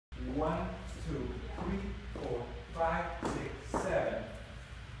1, 2, 3, 4, 5, 6, 7.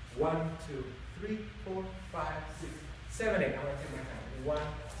 1, 2, 3, 4, 5, 6, 7, 8. I'm going to take my time. 1,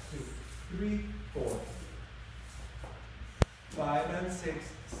 2, 3, 4, 5 and 6,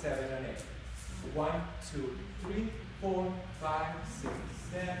 7 and 8. 1, 2, 3, 4, 5, 6,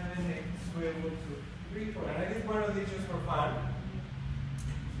 7, 8. Swivel 2, 3, 4. And I did one of these just for fun.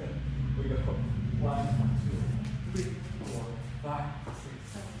 We go 1, 2, 3, 4, 5, 6,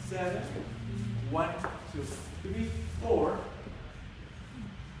 7. 1, 2, 3, 4,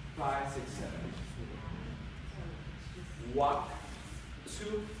 5, 6, 7. Walk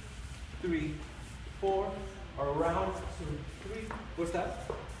 2, 3, 4. Around 2, 3. What's that?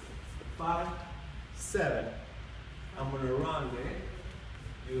 5, 7. I'm going to round it.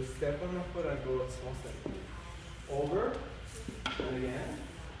 You step on my foot and go a small step. Over. And again.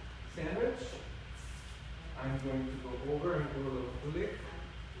 Sandwich. I'm going to go over and do a little flick.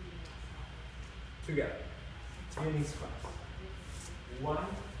 Together. Mini squats. 1,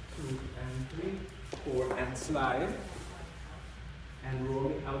 2, and 3, 4, and slide. And roll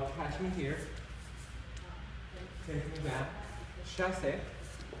me out. Catch me here. Take me back. Chasse.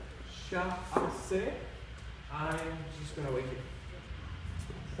 Chasse. I'm just going to wait here.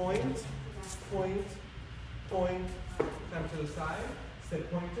 Point, point, point. Come to the side.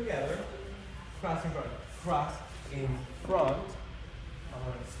 Step point together. Cross in front. Cross in front. I'm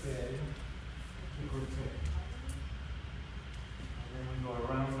going to spin. Rotate. And then we go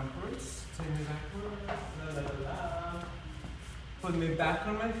around backwards. Take me backwards. La, la, la. Put me back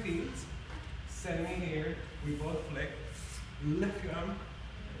on my feet. Send me here. We both flick. Lift your arm.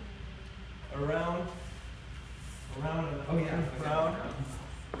 Around. Around. Oh yeah. Around.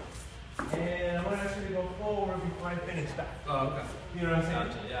 And I'm going to actually go forward before I finish back. Oh, okay. You know what I'm saying?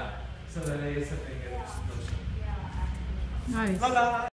 Gotcha, yeah. So that it is a big explosion. Nice. La la.